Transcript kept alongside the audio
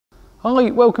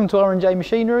Hi, welcome to R&J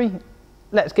Machinery.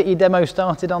 Let's get your demo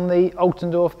started on the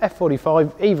Altendorf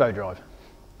F45 Evo Drive.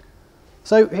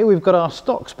 So here we've got our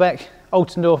stock spec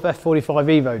Altendorf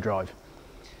F45 Evo Drive.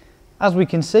 As we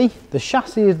can see, the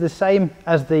chassis is the same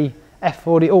as the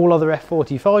all other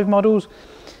F45 models.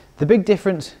 The big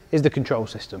difference is the control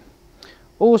system.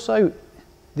 Also,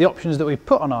 the options that we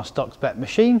put on our stock spec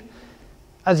machine.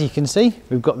 As you can see,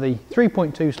 we've got the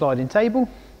 3.2 sliding table,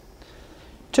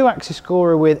 2-axis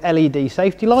scorer with LED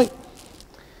safety light.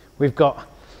 We've got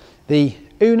the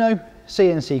Uno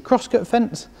CNC crosscut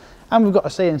fence, and we've got a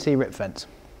CNC rip fence.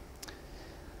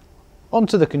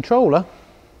 Onto the controller.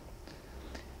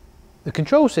 The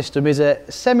control system is a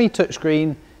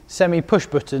semi-touchscreen, semi-push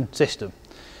button system.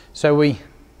 So we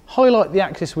highlight the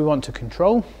axis we want to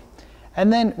control,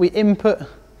 and then we input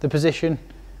the position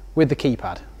with the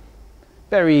keypad.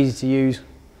 Very easy to use.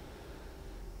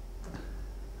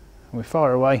 And we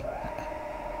fire away,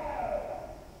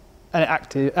 and it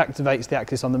activates the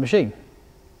axis on the machine.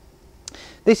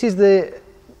 This is the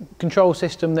control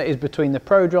system that is between the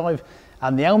Pro Drive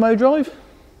and the Elmo Drive,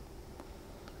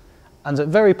 and it's a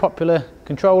very popular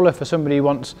controller for somebody who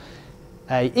wants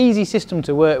an easy system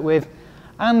to work with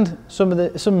and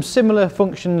some similar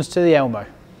functions to the Elmo.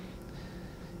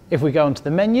 If we go onto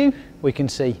the menu, we can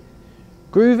see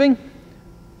grooving,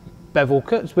 bevel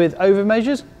cuts with over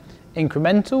measures,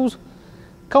 incrementals,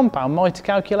 compound mitre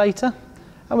calculator,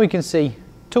 and we can see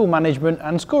tool management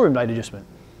and scoring blade adjustment.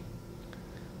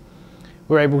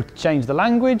 We're able to change the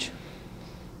language,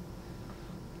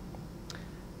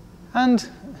 and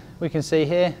we can see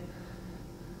here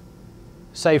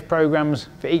save programs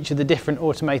for each of the different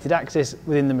automated axes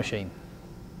within the machine.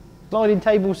 Sliding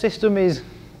table system is,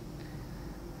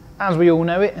 as we all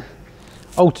know it,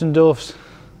 Altendorf's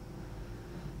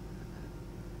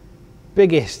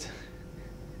biggest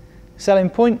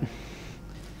selling point.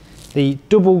 The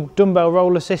double dumbbell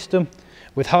roller system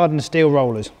with hardened steel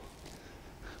rollers.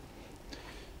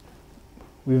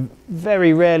 We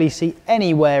very rarely see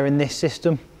any wear in this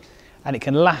system, and it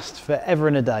can last forever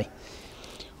and a day.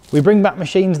 We bring back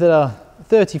machines that are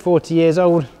 30, 40 years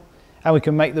old, and we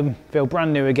can make them feel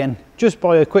brand new again just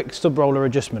by a quick stub roller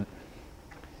adjustment.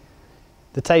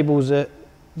 The tables are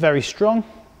very strong,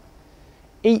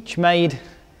 each made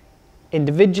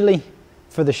individually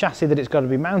for the chassis that it's got to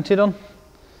be mounted on,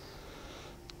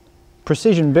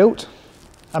 precision built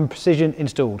and precision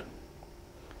installed.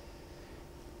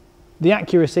 The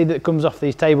accuracy that comes off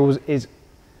these tables is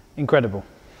incredible.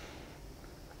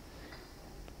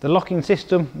 The locking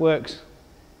system works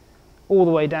all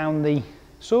the way down the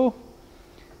saw,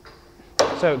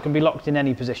 so it can be locked in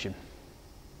any position.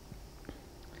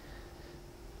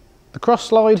 The cross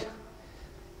slide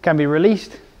can be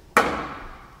released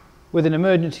with an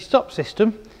emergency stop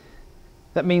system.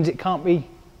 That means it can't be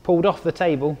pulled off the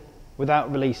table without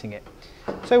releasing it.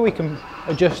 So we can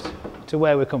adjust to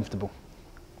where we're comfortable.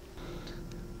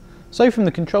 So from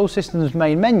the control system's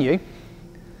main menu,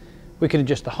 we can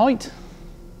adjust the height,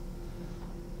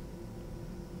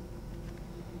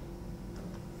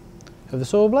 of the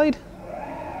saw blade.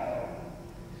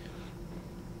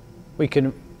 We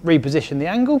can reposition the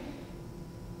angle.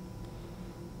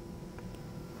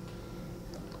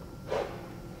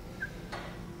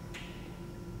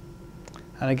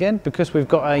 And again, because we've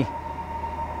got a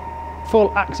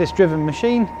full axis driven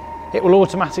machine, it will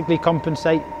automatically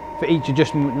compensate for each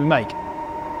adjustment we make.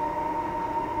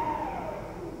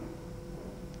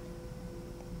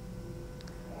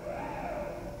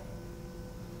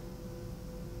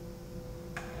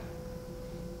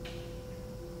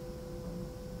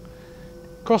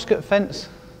 Crosscut fence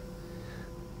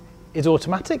is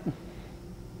automatic,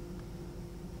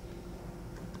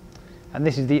 and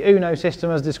this is the Uno system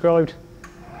as described,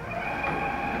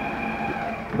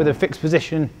 with a fixed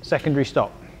position secondary stop.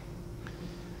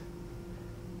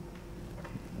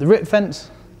 The rip fence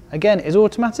again is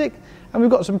automatic, and we've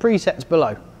got some presets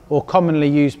below, or commonly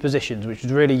used positions, which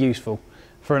is really useful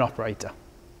for an operator.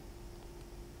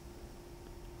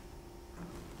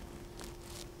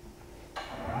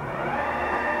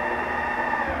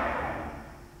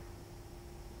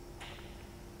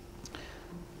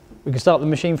 We can start the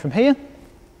machine from here,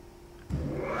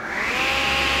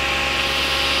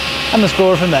 and the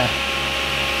scorer from there.